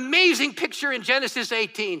have an amazing picture in Genesis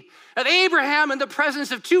 18 of Abraham in the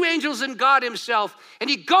presence of 2 angels and God himself. And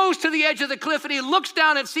he goes to the edge of the cliff and he looks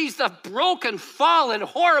down and sees the broken, fallen,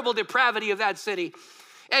 horrible depravity of that city.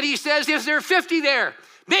 And he says, is there 50 there?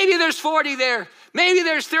 Maybe there's 40 there. Maybe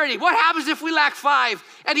there's 30. What happens if we lack 5?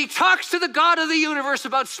 And he talks to the God of the universe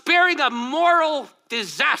about sparing a moral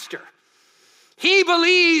disaster. He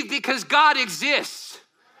believed because God exists.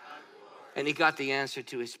 And he got the answer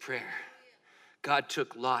to his prayer. God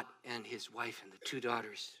took Lot and his wife and the 2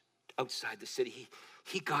 daughters outside the city.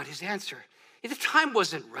 He got his answer. The time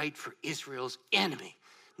wasn't right for Israel's enemy,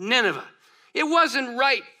 Nineveh. It wasn't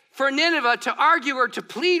right for Nineveh to argue or to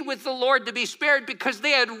plead with the Lord to be spared, because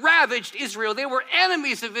they had ravaged Israel. They were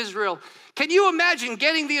enemies of Israel. Can you imagine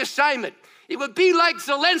getting the assignment? It would be like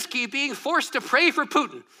Zelensky being forced to pray for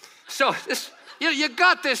Putin. So you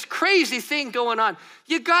got this crazy thing going on.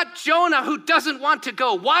 You got Jonah, who doesn't want to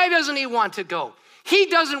go. Why doesn't he want to go? He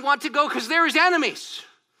doesn't want to go because they're his enemies.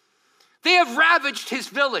 They have ravaged his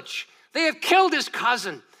village. They have killed his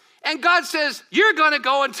cousin. And God says, you're going to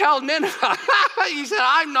go and tell Nineveh. He said,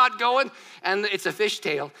 I'm not going. And it's a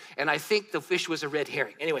fishtail. And I think the fish was a red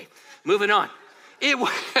herring. Anyway, moving on.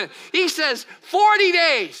 He says, 40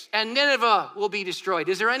 days and Nineveh will be destroyed.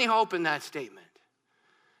 Is there any hope in that statement?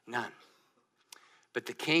 None. But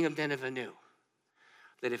the king of Nineveh knew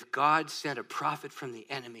that if God sent a prophet from the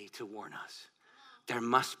enemy to warn us, there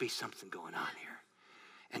must be something going on here.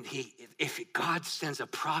 And if God sends a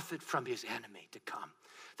prophet from his enemy to come,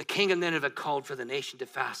 the king of Nineveh called for the nation to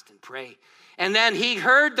fast and pray. And then he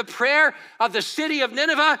heard the prayer of the city of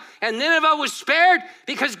Nineveh, and Nineveh was spared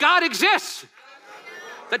because God exists.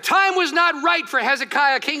 The time was not right for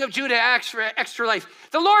Hezekiah, king of Judah, for extra life.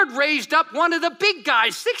 The Lord raised up one of the big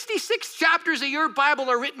guys. 66 chapters of your Bible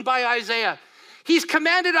are written by Isaiah. He's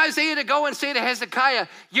commanded Isaiah to go and say to Hezekiah,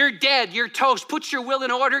 you're dead, you're toast, put your will in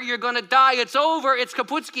order, you're gonna die, it's over, it's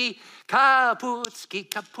kaputski, kaputski,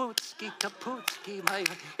 kaputski, kaputski.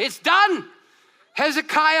 It's done.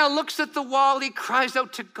 Hezekiah looks at the wall, he cries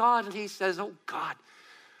out to God, and he says, oh God,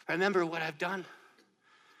 remember what I've done.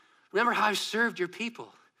 Remember how I've served your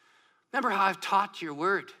people. Remember how I've taught your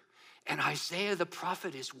word. And Isaiah the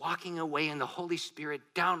prophet is walking away, and the Holy Spirit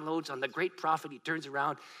downloads on the great prophet. He turns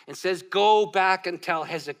around and says, go back and tell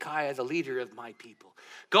Hezekiah, the leader of my people.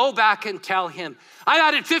 Go back and tell him. I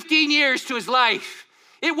added 15 years to his life.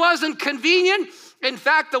 It wasn't convenient. In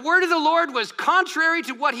fact, the word of the Lord was contrary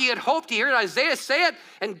to what he had hoped. He heard Isaiah say it,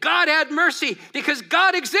 and God had mercy because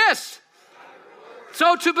God exists.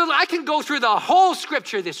 So I can go through the whole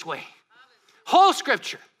scripture this way. Whole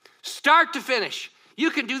scripture, start to finish. You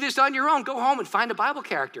can do this on your own. Go home and find a Bible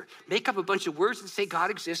character. Make up a bunch of words and say God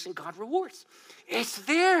exists and God rewards. It's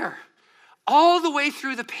there all the way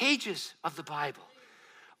through the pages of the Bible.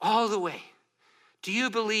 All the way. Do you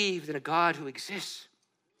believe in a God who exists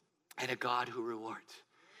and a God who rewards?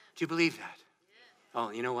 Do you believe that? Oh,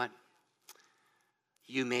 you know what?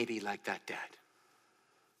 You may be like that dad.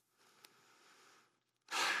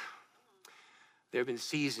 There have been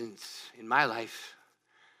seasons in my life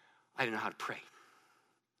I didn't know how to pray.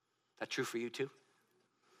 That true for you too?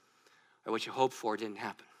 or what you hoped for didn't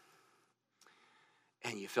happen.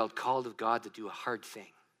 And you felt called of God to do a hard thing.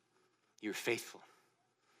 You were faithful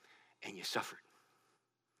and you suffered.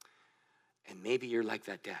 And maybe you're like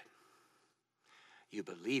that dad. You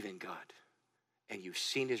believe in God and you've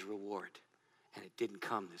seen his reward and it didn't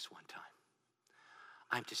come this one time.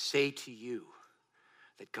 I'm to say to you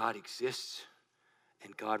that God exists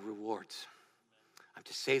and God rewards. I'm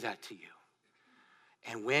to say that to you.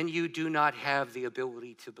 And when you do not have the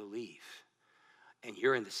ability to believe, and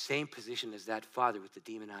you're in the same position as that father with the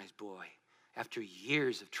demonized boy, after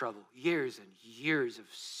years of trouble, years and years of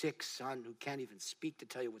sick son who can't even speak to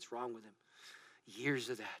tell you what's wrong with him, years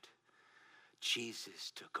of that,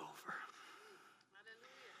 Jesus took over.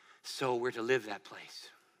 So we're to live that place.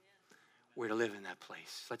 We're to live in that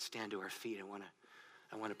place. Let's stand to our feet.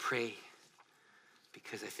 I want to pray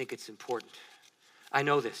because I think it's important. I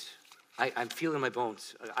know this. I'm feeling my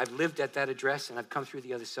bones. I've lived at that address and I've come through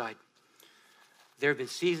the other side. There have been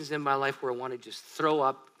seasons in my life where I want to just throw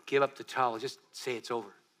up, give up the towel, just say it's over.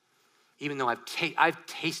 Even though I've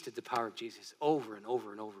tasted the power of Jesus over and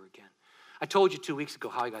over and over again. I told you 2 weeks ago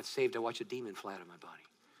how I got saved. I watched a demon fly out of my body.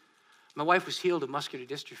 My wife was healed of muscular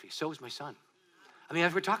dystrophy. So was my son. I mean,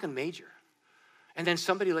 we're talking major. And then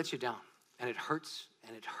somebody lets you down. And it hurts,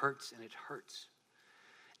 and it hurts, and it hurts.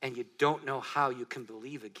 And you don't know how you can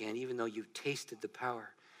believe again, even though you've tasted the power.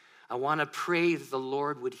 I want to pray that the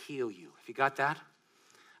Lord would heal you. Have you got that?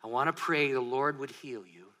 I want to pray the Lord would heal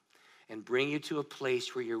you and bring you to a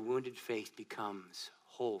place where your wounded faith becomes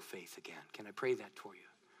whole faith again. Can I pray that for you?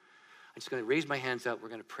 I'm just going to raise my hands up. We're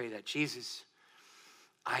going to pray that. Jesus,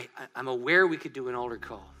 I'm aware we could do an altar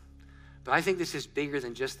call, but I think this is bigger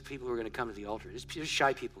than just the people who are going to come to the altar. There's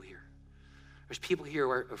shy people here. There's people here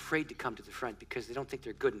who are afraid to come to the front because they don't think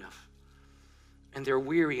they're good enough. And they're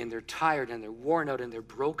weary and they're tired and they're worn out and they're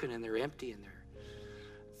broken and they're empty and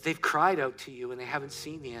they've cried out to you and they haven't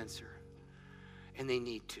seen the answer. And they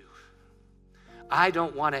need to. I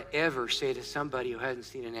don't want to ever say to somebody who hasn't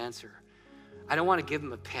seen an answer, I don't want to give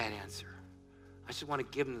them a pat answer. I just want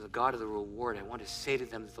to give them the God of the reward. I want to say to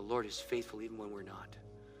them that the Lord is faithful even when we're not.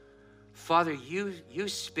 Father, you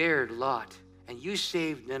spared Lot and you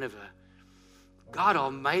saved Nineveh. God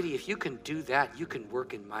Almighty, if you can do that, you can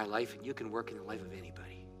work in my life and you can work in the life of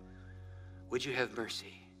anybody. Would you have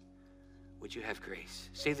mercy? Would you have grace?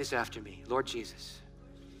 Say this after me. Lord Jesus,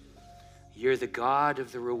 you're the God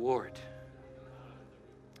of the reward.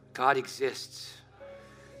 God exists.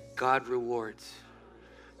 God rewards.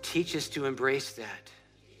 Teach us to embrace that.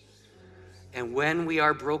 And when we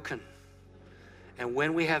are broken, and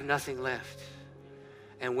when we have nothing left,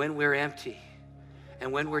 and when we're empty,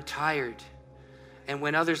 and when we're tired, and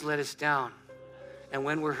when others let us down, and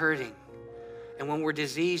when we're hurting, and when we're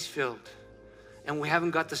disease-filled, and we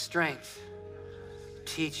haven't got the strength,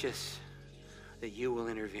 teach us that you will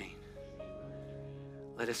intervene.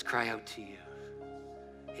 Let us cry out to you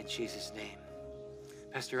in Jesus' name.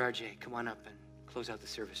 Pastor RJ, come on up and close out the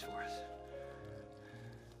service for us.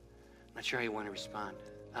 I'm not sure how you want to respond.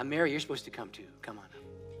 Mary, you're supposed to come too. Come on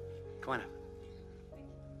up. Come on up.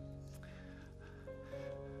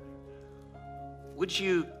 Would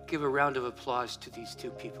you give a round of applause to these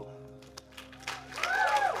two people?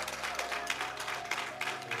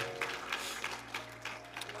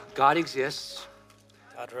 God exists.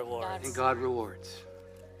 God rewards. And God rewards.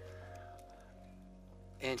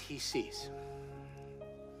 And he sees.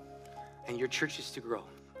 And your church is to grow.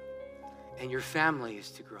 And your family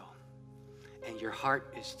is to grow. And your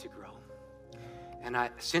heart is to grow. And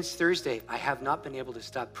since Thursday, I have not been able to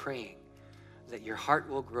stop praying that your heart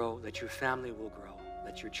will grow, that your family will grow,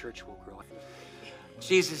 that your church will grow.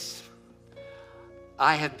 Jesus,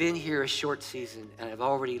 I have been here a short season, and I've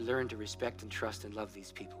already learned to respect and trust and love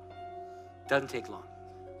these people. Doesn't take long.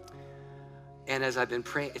 And as I've been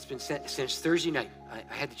praying, it's been since Thursday night,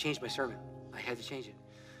 I had to change my sermon. I had to change it.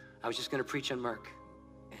 I was just going to preach on Mark,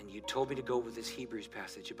 and you told me to go with this Hebrews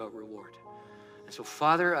passage about reward. And so,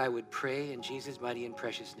 Father, I would pray in Jesus' mighty and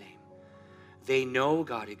precious name. They know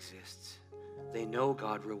God exists. They know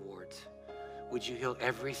God rewards. Would you heal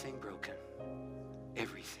everything broken?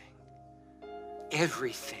 Everything.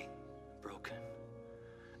 Everything broken.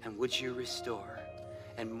 And would you restore?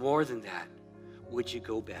 And more than that, would you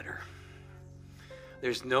go better?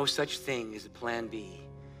 There's no such thing as a plan B.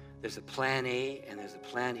 There's a plan A, and there's a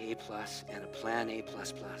plan A plus, and a plan A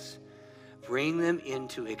plus plus. Bring them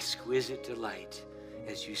into exquisite delight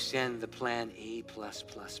as you send the plan A plus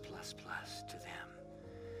plus plus plus to them.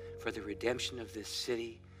 For the redemption of this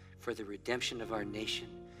city, for the redemption of our nation,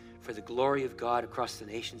 for the glory of God across the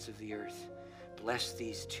nations of the earth. Bless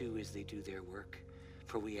these two as they do their work.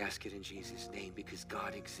 For we ask it in Jesus' name because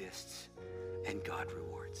God exists and God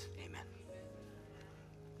rewards. Amen.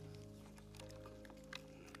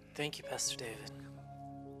 Thank you, Pastor David.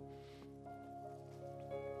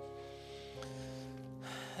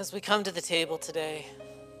 As we come to the table today,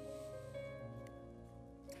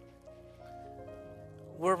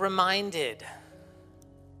 we're reminded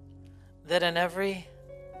that in every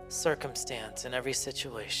circumstance, in every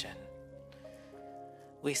situation,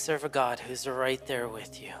 we serve a God who's right there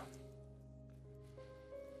with you.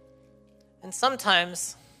 And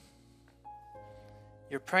sometimes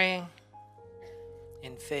you're praying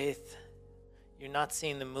in faith, you're not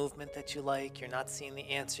seeing the movement that you like, you're not seeing the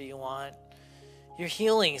answer you want. Your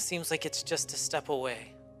healing seems like it's just a step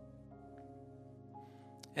away.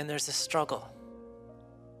 And there's a struggle.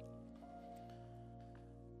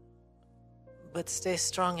 But stay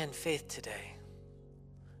strong in faith today.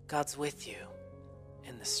 God's with you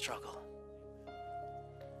in the struggle.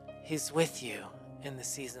 He's with you in the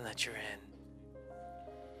season that you're in.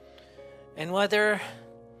 And whether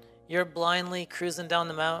you're blindly cruising down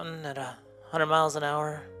the mountain at 100 miles an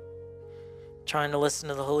hour, trying to listen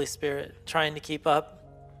to the Holy Spirit, trying to keep up,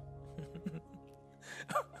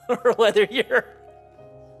 or whether you're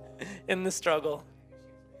in the struggle.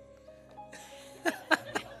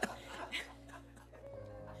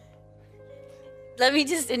 Let me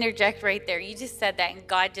just interject right there. You just said that, and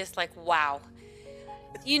God just like, wow.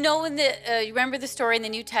 You know, in the you remember the story in the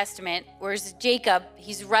New Testament where Jacob,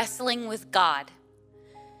 he's wrestling with God.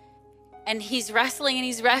 And he's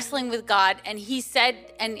wrestling with God, and he said,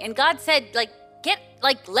 and God said,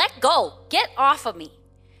 let go, get off of me.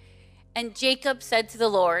 And Jacob said to the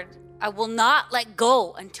Lord, I will not let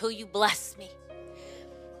go until you bless me.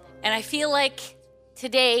 And I feel like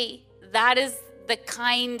today that is the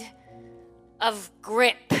kind of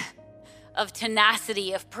grip, of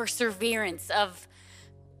tenacity, of perseverance, of,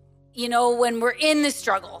 you know, when we're in the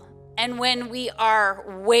struggle and when we are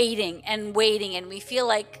waiting and we feel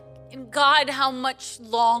like, God, how much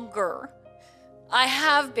longer? I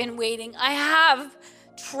have been waiting. I have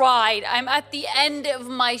tried. I'm at the end of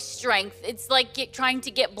my strength. It's like trying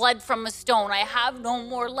to get blood from a stone. I have no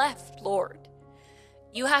more left, Lord.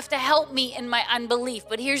 You have to help me in my unbelief.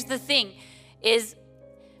 But here's the thing is,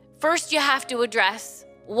 first you have to address,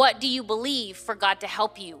 what do you believe for God to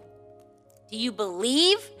help you? Do you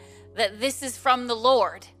believe that this is from the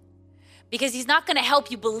Lord? Because he's not going to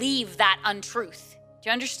help you believe that untruth. Do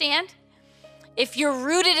you understand? If you're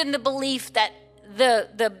rooted in the belief that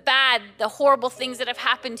the bad, the horrible things that have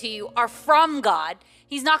happened to you are from God,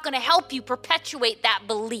 he's not going to help you perpetuate that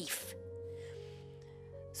belief.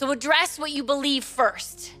 So address what you believe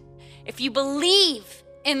first. If you believe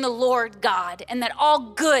in the Lord God and that all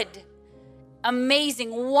good,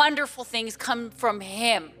 amazing, wonderful things come from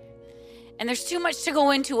him, and there's too much to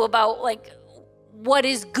go into about like what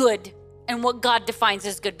is good and what God defines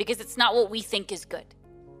as good, because it's not what we think is good.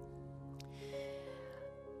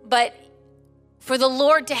 But for the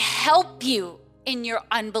Lord to help you in your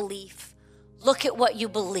unbelief, look at what you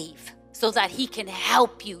believe so that he can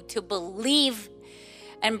help you to believe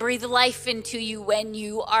and breathe life into you when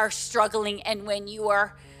you are struggling and when you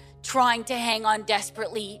are trying to hang on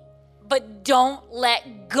desperately. But don't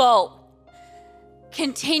let go.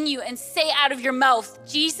 Continue and say out of your mouth,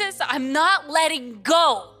 Jesus, I'm not letting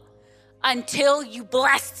go until you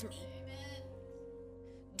bless me. Amen.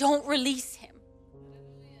 Don't release him.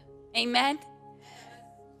 Amen.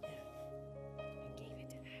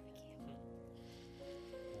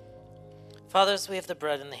 Father, as we have the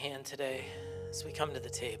bread in the hand today, as we come to the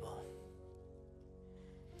table,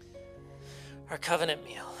 our covenant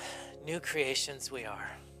meal, new creations we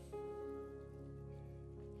are.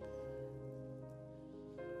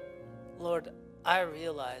 Lord, I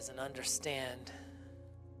realize and understand,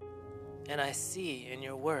 and I see in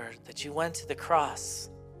your word that you went to the cross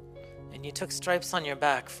and you took stripes on your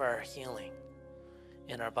back for our healing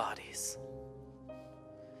in our bodies.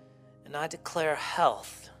 And I declare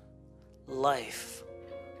health, life,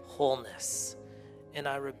 wholeness, and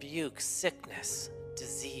I rebuke sickness,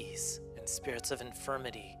 disease, and spirits of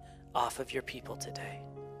infirmity off of your people today.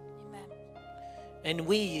 Amen. And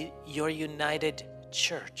we, your united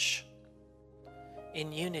church,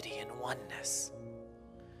 in unity and oneness,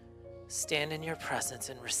 stand in your presence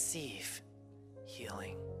and receive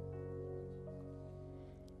healing.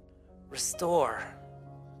 Restore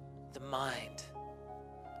the mind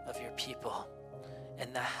of your people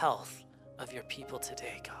and the health of your people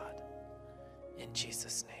today, God. In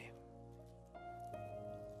Jesus' name.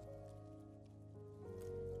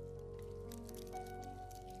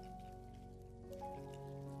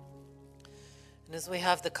 And as we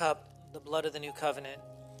have the cup, the blood of the new covenant.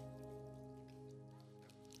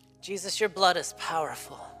 Jesus, your blood is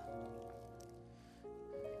powerful.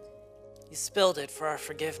 You spilled it for our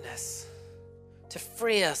forgiveness, to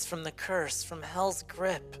free us from the curse, from hell's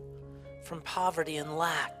grip, from poverty and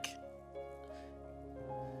lack.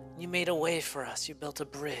 You made a way for us. You built a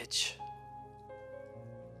bridge.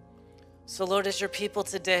 So, Lord, as your people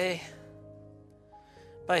today,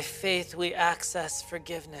 by faith, we access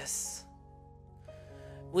forgiveness.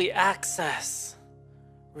 We access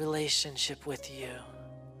relationship with you.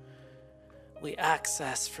 We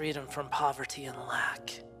access freedom from poverty and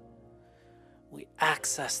lack. We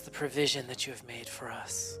access the provision that you have made for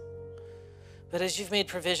us. But as you've made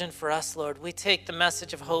provision for us, Lord, we take the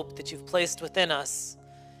message of hope that you've placed within us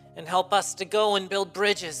and help us to go and build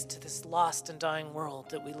bridges to this lost and dying world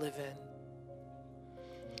that we live in.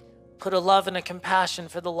 Put a love and a compassion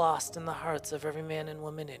for the lost in the hearts of every man and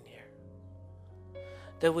woman in here,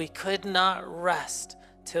 that we could not rest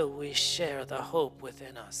till we share the hope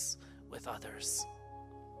within us with others.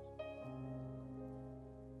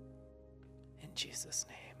 In Jesus'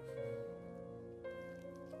 name.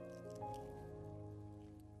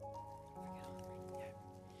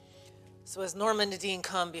 So as Norm and Nadine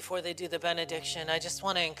come before they do the benediction, I just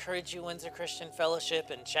want to encourage you, Windsor Christian Fellowship,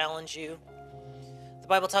 and challenge you. The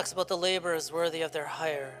Bible talks about the laborers worthy of their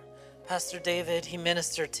hire. Pastor David, he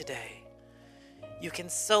ministered today. You can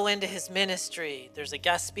sow into his ministry. There's a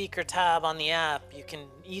guest speaker tab on the app. You can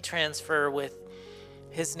e-transfer with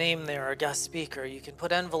his name there, or guest speaker. You can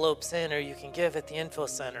put envelopes in, or you can give at the info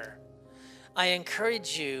center. I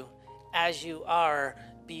encourage you, as you are,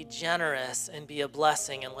 be generous and be a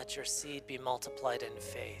blessing, and let your seed be multiplied in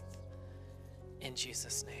faith. In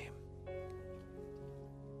Jesus' name.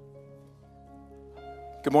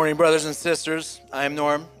 Good morning, brothers and sisters. I am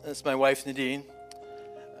Norm. This is my wife, Nadine.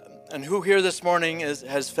 And who here this morning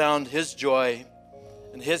has found his joy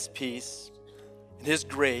and his peace and his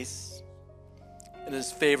grace and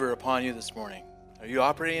his favor upon you this morning? Are you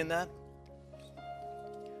operating in that?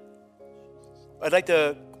 I'd like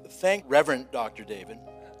to thank Reverend Dr. David.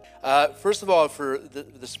 First of all, for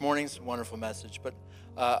this morning's wonderful message, but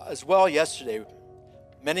as well yesterday.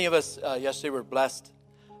 Many of us yesterday were blessed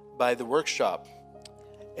by the workshop.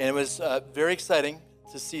 And it was very exciting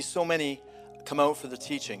to see so many come out for the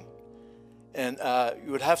teaching. And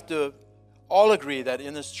you would have to all agree that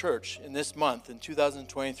in this church, in this month, in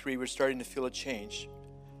 2023, we're starting to feel a change.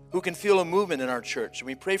 Who can feel a movement in our church? And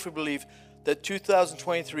we pray for belief that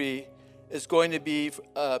 2023 is going to be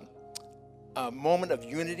a moment of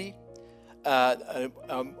unity, a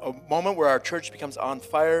moment where our church becomes on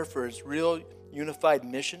fire for its real unified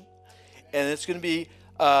mission. And it's going to be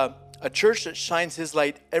a church that shines his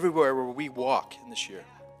light everywhere where we walk in this year.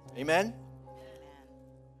 Amen?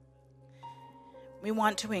 We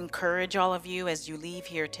want to encourage all of you as you leave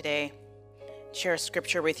here today. Share a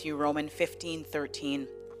scripture with you, Romans 15:13.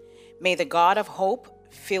 May the God of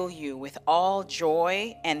hope fill you with all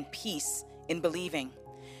joy and peace in believing,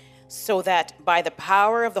 so that by the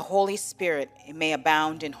power of the Holy Spirit it may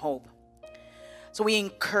abound in hope. So we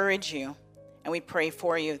encourage you and we pray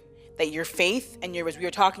for you that your faith, and we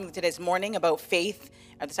were talking this morning about faith,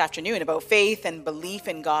 or this afternoon, about faith and belief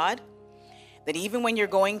in God, that even when you're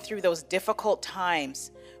going through those difficult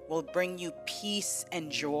times, will bring you peace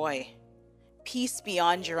and joy, peace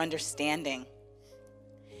beyond your understanding.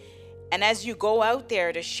 And as you go out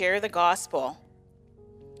there to share the gospel,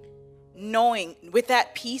 knowing with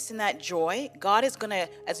that peace and that joy, God is going to,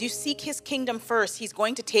 as you seek his kingdom first, he's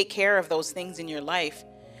going to take care of those things in your life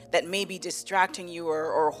that may be distracting you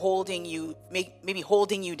or holding you, maybe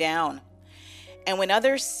holding you down. And when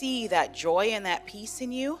others see that joy and that peace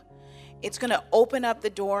in you, it's going to open up the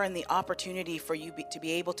door and the opportunity for you to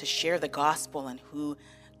be able to share the gospel and who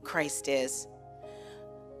Christ is.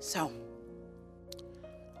 So,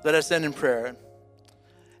 let us end in prayer.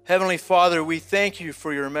 Heavenly Father, we thank you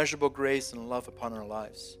for your immeasurable grace and love upon our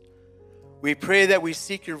lives. We pray that we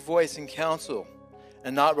seek your voice and counsel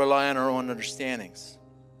and not rely on our own understandings.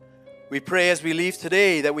 We pray as we leave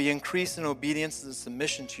today that we increase in obedience and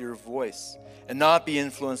submission to your voice and not be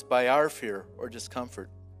influenced by our fear or discomfort.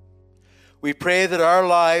 We pray that our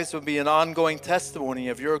lives will be an ongoing testimony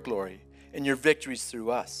of your glory and your victories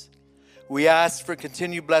through us. We ask for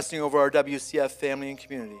continued blessing over our WCF family and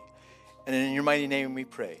community. And in your mighty name we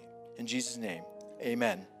pray. In Jesus' name,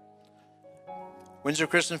 amen. Windsor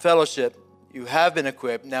Christian Fellowship, you have been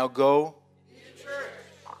equipped. Now go